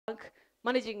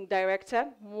Managing Director,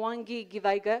 Mwangi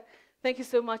Githaiga. Thank you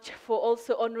so much for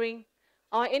also honoring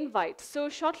our invite. So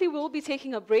shortly we'll be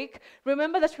taking a break.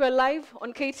 Remember that we're live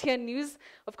on KTN News.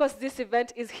 Of course, this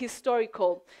event is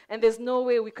historical, and there's no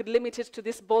way we could limit it to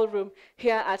this ballroom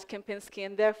here at Kempinski,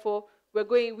 and therefore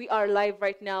we are live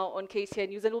right now on KTN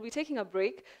News, and we'll be taking a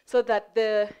break so that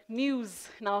the news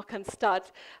now can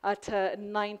start at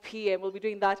 9 p.m. We'll be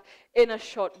doing that in a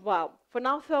short while. For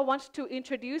now, though, I want to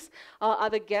introduce our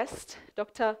other guest,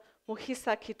 Dr.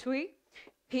 Mukhisa Kituyi.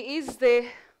 He is the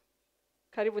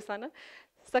Karibu sana,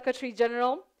 Secretary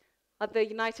General at the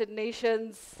United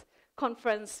Nations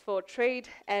Conference for Trade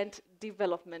and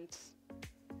Development.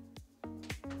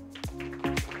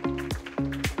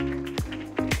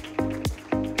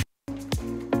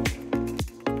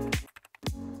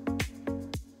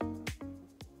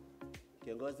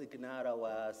 Kiongozi kinara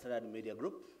wa Standard Media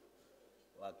Group,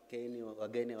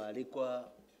 wageni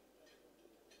waalikwa,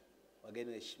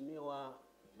 wageni heshimiwa,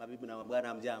 mabibi na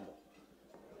mabwana, mjambo.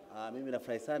 Mimi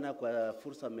nafurahi sana kwa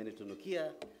fursa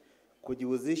mmenitunukia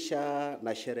kujihusisha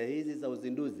na sherehe hizi za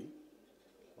uzinduzi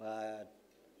wa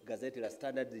gazeti la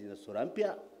Standard na sura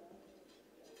mpya.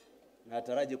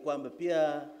 Nataraji kwamba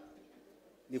pia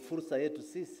ni fursa yetu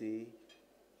sisi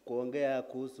kuongea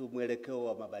kuhusu mwelekeo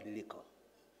wa mabadiliko,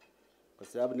 kwa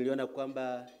sababu niliona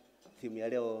kwamba theme ya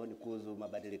leo ni kuhusu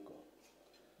mabadiliko.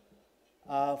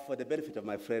 For the benefit of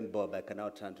my friend Bob, I can now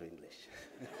turn to English.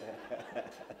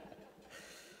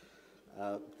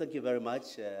 Thank you very much,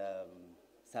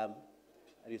 Sam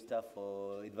and your staff,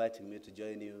 for inviting me to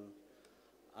join you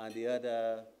and the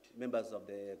other members of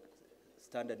the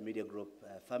Standard Media Group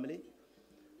family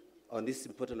on this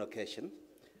important occasion,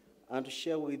 and to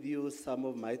share with you some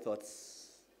of my thoughts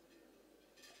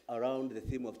around the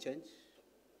theme of change,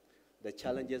 the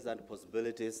challenges and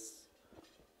possibilities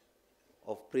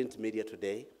of print media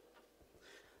today.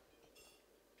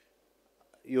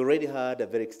 You already heard a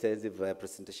very extensive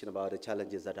presentation about the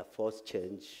challenges that have forced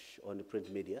change on the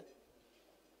print media,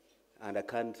 and I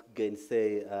can't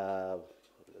gainsay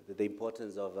the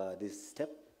importance of this step.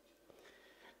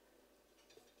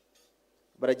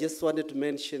 But I just wanted to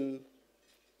mention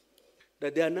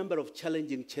that there are a number of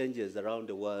challenging changes around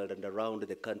the world and around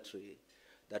the country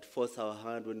that force our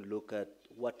hand when we look at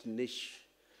what niche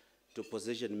to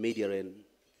position media in.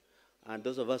 And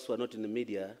those of us who are not in the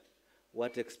media,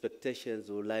 what expectations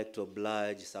we would like to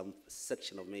oblige some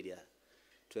section of media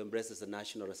to embrace as a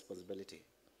national responsibility.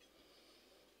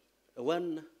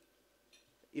 One,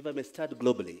 if I may start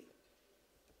globally,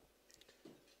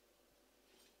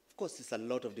 of course, there's a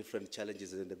lot of different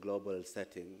challenges in the global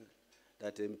setting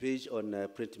that impinge on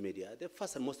print media. The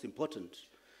first and most important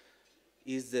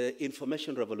is the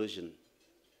information revolution.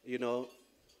 You know,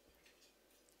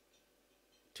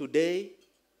 today,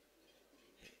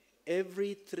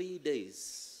 every 3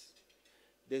 days,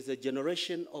 there's a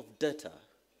generation of data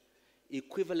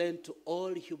equivalent to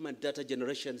all human data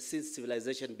generation since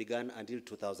civilization began until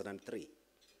 2003.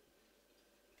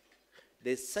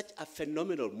 There's such a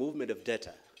phenomenal movement of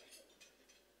data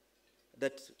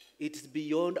that it's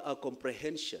beyond our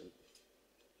comprehension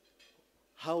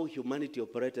how humanity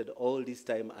operated all this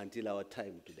time until our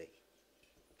time today.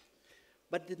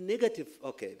 But the negative,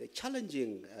 the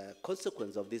challenging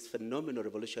consequence of this phenomenal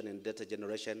revolution in data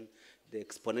generation, the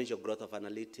exponential growth of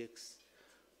analytics,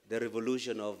 the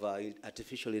revolution of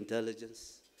artificial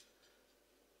intelligence,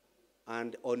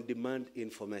 and on-demand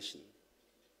information,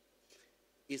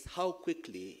 is how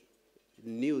quickly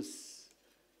news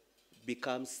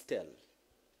becomes stale.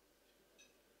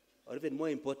 Or even more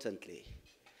importantly,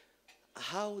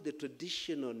 how the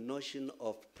traditional notion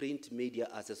of print media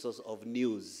as a source of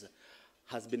news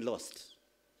has been lost.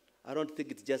 I don't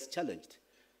think it's just challenged.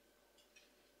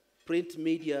 Print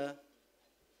media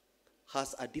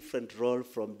has a different role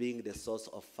from being the source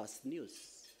of fast news.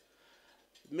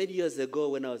 Many years ago,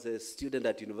 when I was a student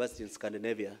at university in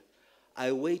Scandinavia,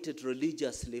 I waited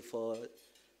religiously for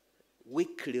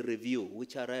weekly review,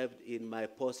 which arrived in my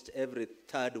post every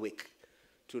third week,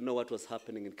 to know what was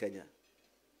happening in Kenya.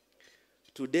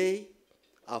 Today,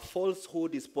 a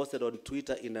falsehood is posted on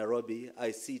Twitter in Nairobi.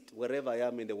 I see it wherever I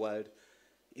am in the world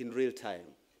in real time.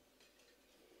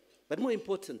 But more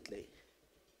importantly,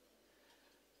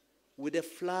 with a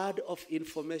flood of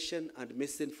information and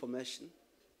misinformation,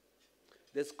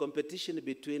 there's competition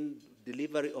between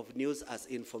delivery of news as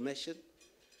information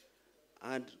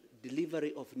and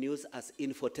delivery of news as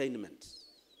infotainment.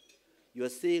 You're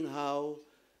seeing how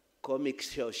comic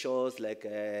shows like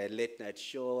Late Night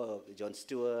Show, Jon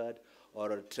Stewart,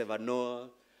 or Trevor Noah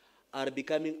are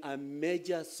becoming a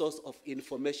major source of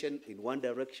information in one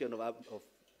direction of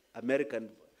American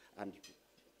and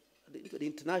into the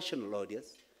international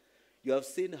audience. You have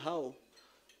seen how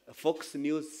Fox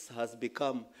News has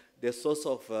become the source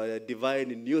of divine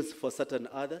news for certain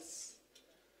others.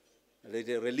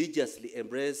 They religiously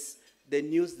embrace the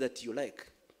news that you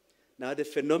like. Now the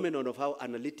phenomenon of how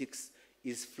analytics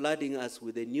is flooding us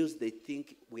with the news they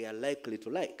think we are likely to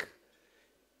like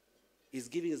is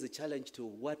giving us a challenge to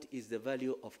what is the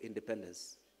value of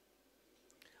independence.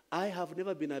 I have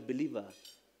never been a believer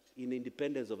in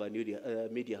independence of a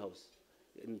media house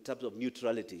in terms of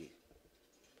neutrality.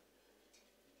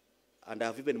 And I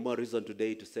have even more reason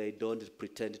today to say don't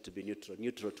pretend to be neutral.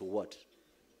 Neutral to what?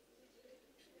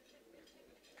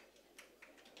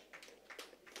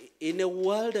 In a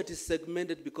world that is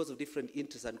segmented because of different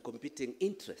interests and competing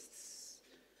interests,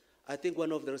 I think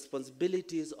one of the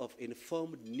responsibilities of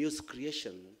informed news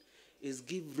creation is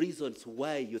give reasons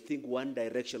why you think one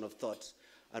direction of thought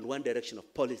and one direction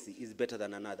of policy is better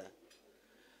than another.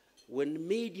 When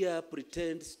media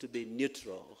pretends to be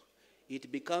neutral,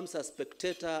 it becomes a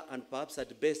spectator and perhaps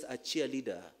at best a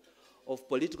cheerleader of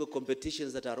political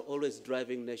competitions that are always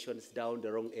driving nations down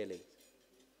the wrong alley.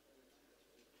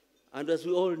 And as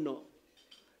we all know,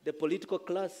 the political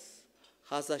class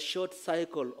has a short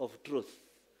cycle of truth,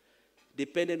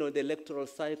 depending on the electoral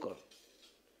cycle.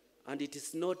 And it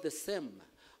is not the same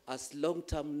as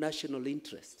long-term national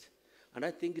interest. And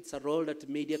I think it's a role that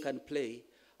media can play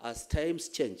as times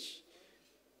change.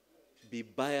 Be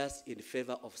biased in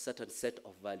favor of certain set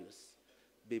of values.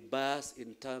 Be biased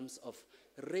in terms of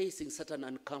raising certain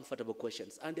uncomfortable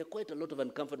questions. And there are quite a lot of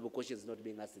uncomfortable questions not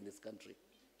being asked in this country.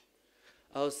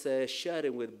 I was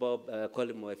sharing with Bob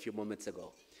Collymore a few moments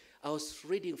ago. I was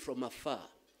reading from afar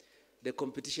the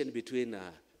competition between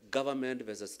government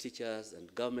versus teachers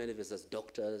and government versus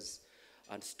doctors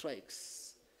and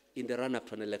strikes in the run-up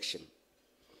to an election.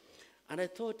 And I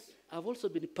thought, I've also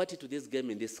been party to this game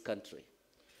in this country.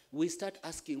 We start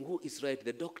asking who is right,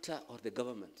 the doctor or the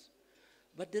government.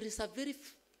 But there is a very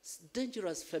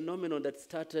dangerous phenomenon that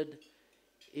started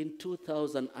in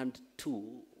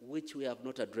 2002, which we have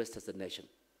not addressed as a nation.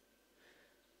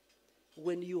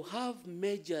 When you have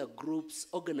major groups,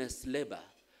 organized labor,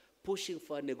 pushing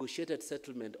for a negotiated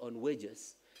settlement on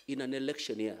wages in an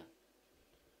election year,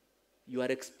 you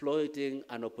are exploiting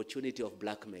an opportunity of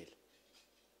blackmail.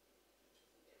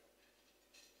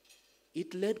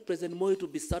 It led President Moi to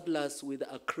be saddled with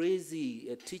a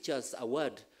crazy teacher's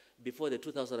award before the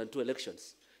 2002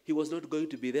 elections. He was not going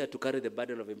to be there to carry the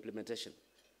burden of implementation.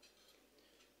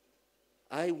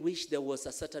 I wish there was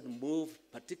a certain move,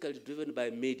 particularly driven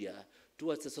by media,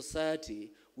 towards a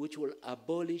society which will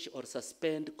abolish or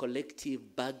suspend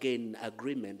collective bargain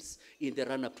agreements in the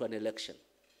run-up to an election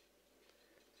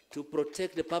to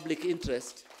protect the public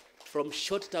interest from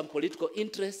short-term political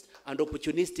interest and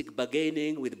opportunistic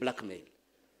bargaining with blackmail.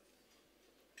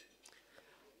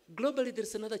 Globally,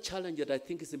 there's another challenge that I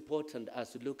think is important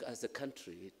as we look as a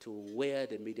country to where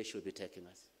the media should be taking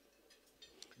us.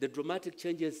 The dramatic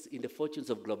changes in the fortunes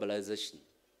of globalization.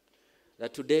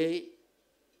 That today,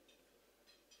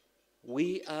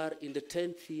 we are in the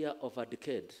 10th year of a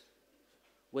decade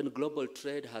when global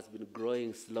trade has been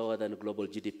growing slower than global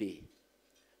GDP.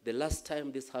 The last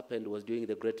time this happened was during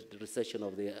the Great Recession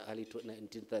of the early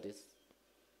 1930s.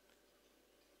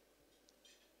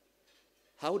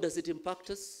 How does it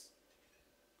impact us?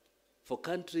 For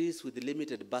countries with a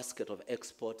limited basket of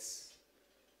exports,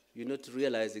 you're not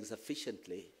realizing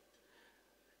sufficiently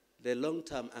the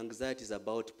long-term anxieties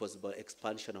about possible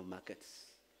expansion of markets.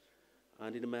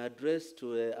 And in my address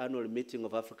to an annual meeting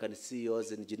of African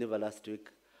CEOs in Geneva last week,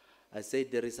 I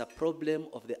said there is a problem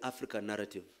of the African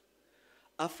narrative.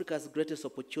 Africa's greatest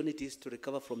opportunities to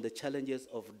recover from the challenges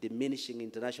of diminishing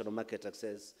international market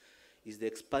access is the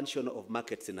expansion of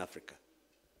markets in Africa.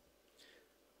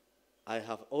 I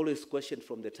have always questioned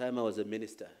from the time I was a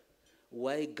minister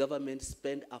why governments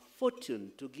spend a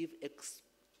fortune to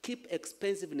keep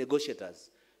expensive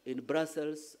negotiators in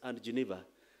Brussels and Geneva,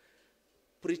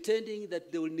 pretending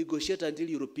that they will negotiate until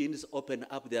Europeans open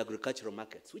up the agricultural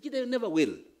markets, which they never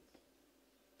will.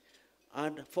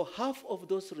 And for half of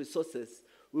those resources,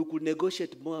 we could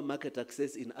negotiate more market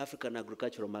access in African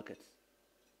agricultural markets.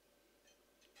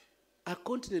 A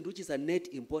continent which is a net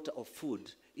importer of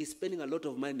food is spending a lot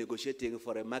of money negotiating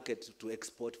for a market to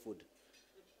export food.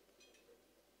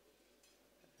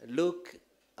 Look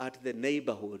at the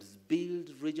neighborhoods, build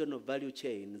regional value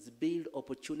chains, build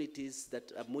opportunities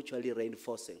that are mutually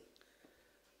reinforcing.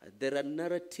 The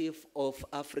narrative of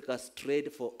Africa's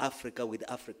trade for Africa with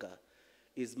Africa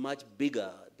is much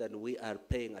bigger than we are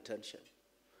paying attention.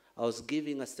 I was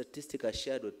giving a statistic I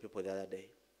shared with people the other day.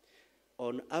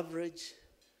 On average,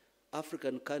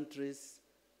 African countries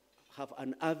have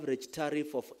an average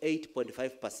tariff of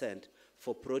 8.5%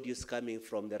 for produce coming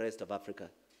from the rest of Africa,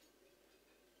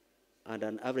 and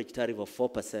an average tariff of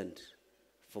 4%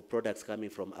 for products coming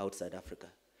from outside Africa.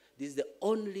 This is the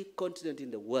only continent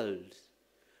in the world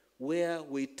where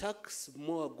we tax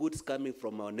more goods coming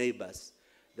from our neighbors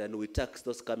than we tax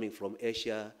those coming from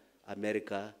Asia,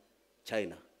 America,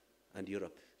 China, and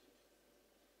Europe.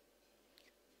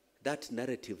 That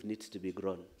narrative needs to be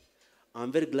grown.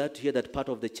 I'm very glad to hear that part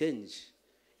of the change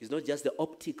is not just the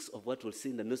optics of what we'll see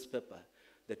in the newspaper,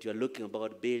 that you're looking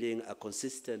about building a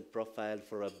consistent profile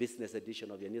for a business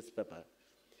edition of your newspaper.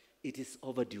 It is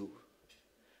overdue.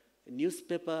 A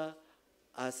newspaper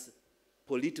as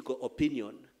political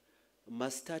opinion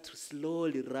must start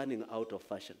slowly running out of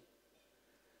fashion.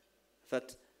 In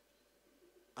fact,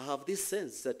 I have this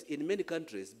sense that in many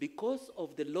countries, because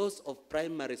of the loss of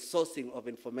primary sourcing of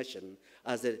information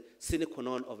as a sine qua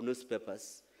non of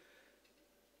newspapers,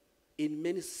 in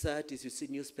many societies you see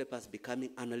newspapers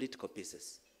becoming analytical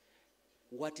pieces.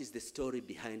 What is the story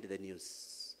behind the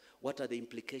news? What are the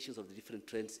implications of the different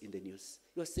trends in the news?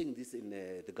 You are seeing this in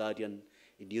The Guardian,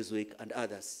 in Newsweek, and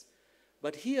others.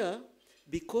 But here,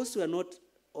 because we are not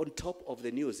on top of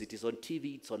the news, it is on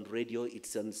TV, it's on radio,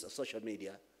 it's on social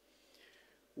media,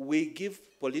 we give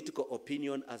political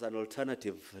opinion as an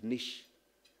alternative niche.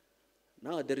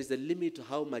 Now, there is a limit to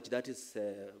how much that is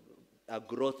a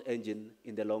growth engine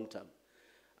in the long term.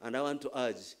 And I want to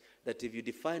urge that if you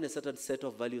define a certain set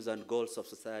of values and goals of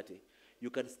society, you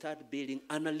can start building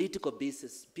analytical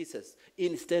pieces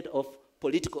instead of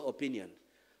political opinion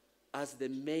as the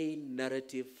main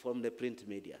narrative from the print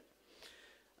media.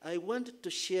 I want to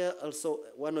share also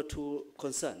one or two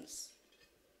concerns.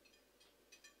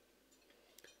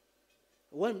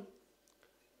 One,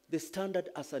 the Standard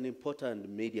as an important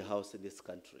media house in this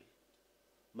country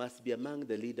must be among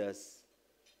the leaders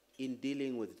in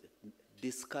dealing with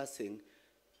discussing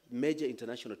major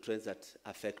international trends that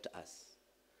affect us.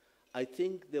 I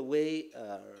think the way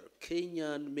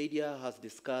Kenyan media has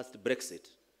discussed Brexit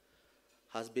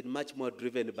has been much more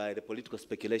driven by the political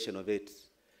speculation of it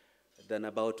than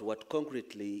about what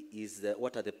concretely is,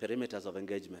 what are the perimeters of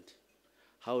engagement.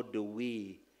 How do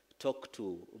we talk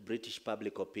to British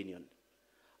public opinion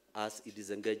as it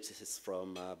disengages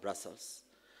from Brussels?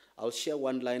 I'll share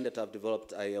one line that I've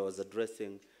developed. I was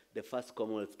addressing the first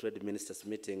Commonwealth Trade Ministers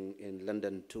meeting in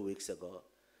London 2 weeks ago.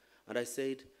 And I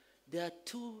said, there are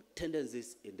two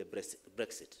tendencies in the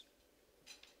Brexit.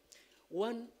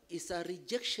 One is a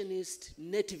rejectionist,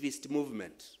 nativist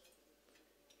movement.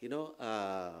 You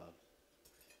know,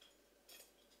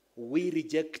 we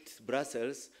reject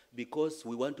Brussels because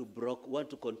we want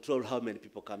to control how many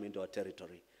people come into our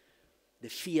territory. The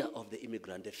fear of the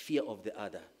immigrant, the fear of the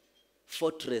other.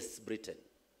 Fortress Britain.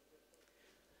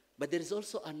 But there is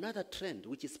also another trend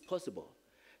which is possible,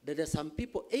 that there are some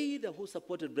people either who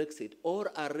supported Brexit or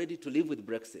are ready to live with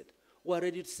Brexit, who are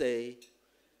ready to say,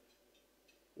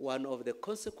 one of the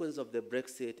consequences of the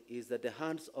Brexit is that the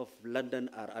hands of London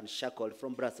are unshackled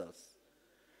from Brussels.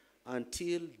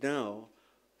 Until now,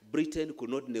 Britain could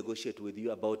not negotiate with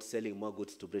you about selling more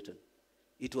goods to Britain.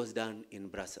 It was done in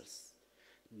Brussels.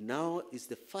 Now is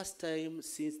the first time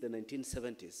since the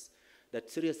 1970s that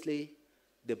seriously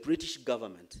the British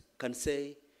government can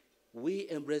say, we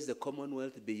embrace the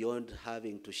Commonwealth beyond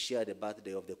having to share the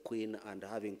birthday of the Queen and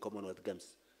having Commonwealth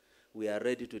Games. We are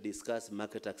ready to discuss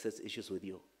market access issues with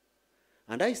you.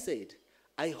 And I said,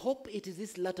 I hope it is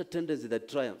this latter tendency that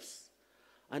triumphs.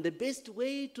 And the best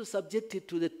way to subject it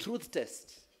to the truth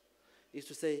test is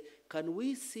to say, can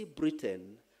we see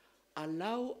Britain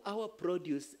allow our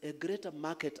produce a greater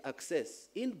market access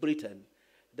in Britain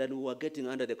than we were getting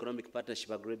under the Economic Partnership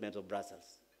Agreement of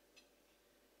Brussels?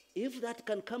 If that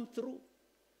can come through,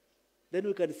 then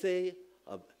we can say,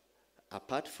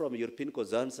 apart from European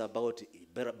concerns about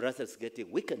Brussels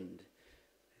getting weakened,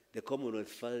 the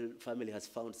Commonwealth family has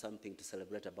found something to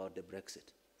celebrate about the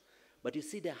Brexit. But you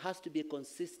see, there has to be a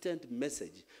consistent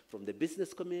message from the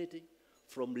business community,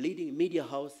 from leading media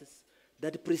houses,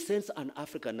 that presents an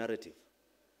African narrative.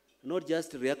 Not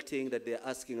just reacting that they're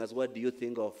asking us, what do you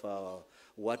think of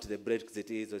what the Brexit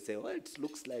is? Or say, well, it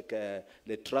looks like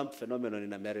the Trump phenomenon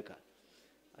in America.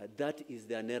 That is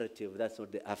their narrative. That's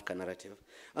not the African narrative.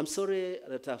 I'm sorry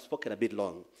that I've spoken a bit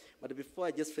long. But before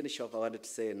I just finish off, I wanted to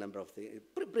say a number of things,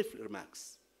 brief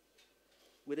remarks.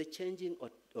 With a changing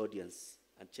audience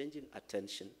and changing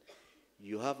attention,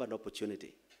 you have an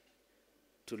opportunity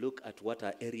to look at what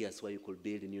are areas where you could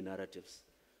build new narratives.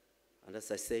 And as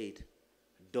I said,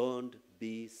 don't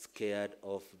be scared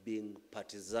of being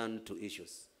partisan to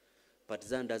issues.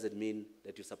 Partisan doesn't mean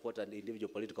that you support an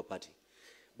individual political party.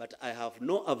 But I have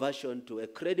no aversion to a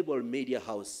credible media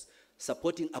house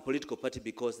supporting a political party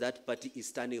because that party is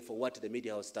standing for what the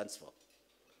media house stands for.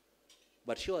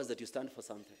 But show us that you stand for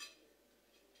something.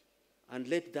 And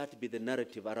let that be the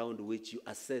narrative around which you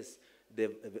assess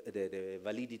the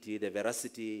validity, the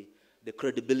veracity, the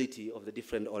credibility of the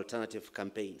different alternative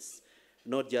campaigns.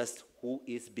 Not just who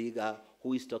is bigger,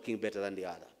 who is talking better than the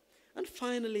other. And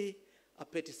finally, a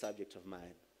petty subject of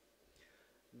mine.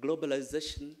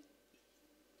 Globalization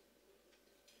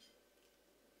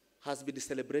has been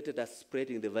celebrated as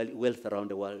spreading the wealth around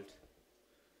the world.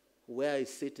 Where I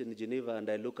sit in Geneva and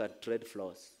I look at trade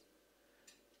flows,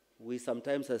 we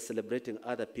sometimes are celebrating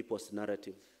other people's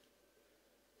narrative.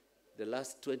 The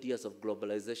last 20 years of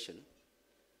globalization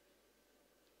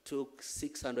took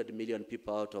 600 million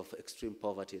people out of extreme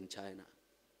poverty in China,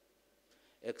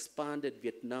 expanded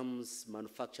Vietnam's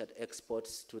manufactured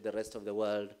exports to the rest of the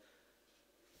world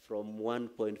from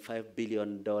 $1.5 billion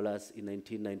in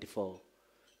 1994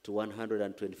 to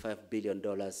 $125 billion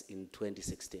in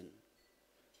 2016.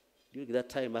 During that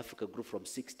time, Africa grew from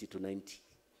 60 to 90.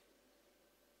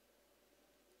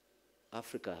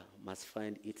 Africa must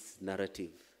find its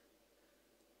narrative.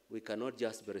 We cannot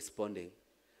just be responding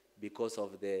because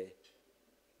of the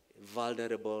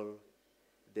vulnerable,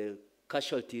 the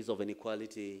casualties of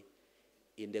inequality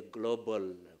in the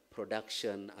global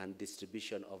production and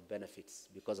distribution of benefits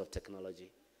because of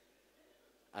technology.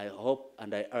 I hope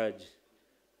and I urge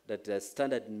that the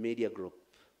Standard Media Group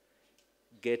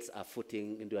gets a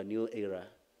footing into a new era,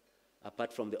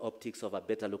 apart from the optics of a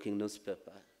better-looking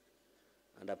newspaper,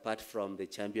 and apart from the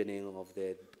championing of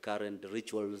the current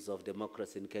rituals of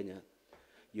democracy in Kenya.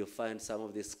 You find some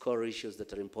of these core issues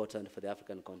that are important for the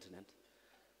African continent,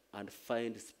 and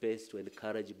find space to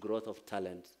encourage growth of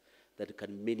talent that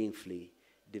can meaningfully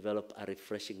develop a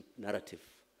refreshing narrative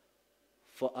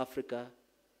for Africa,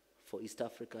 for East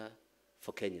Africa,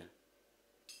 for Kenya.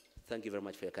 Thank you very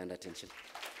much for your kind attention.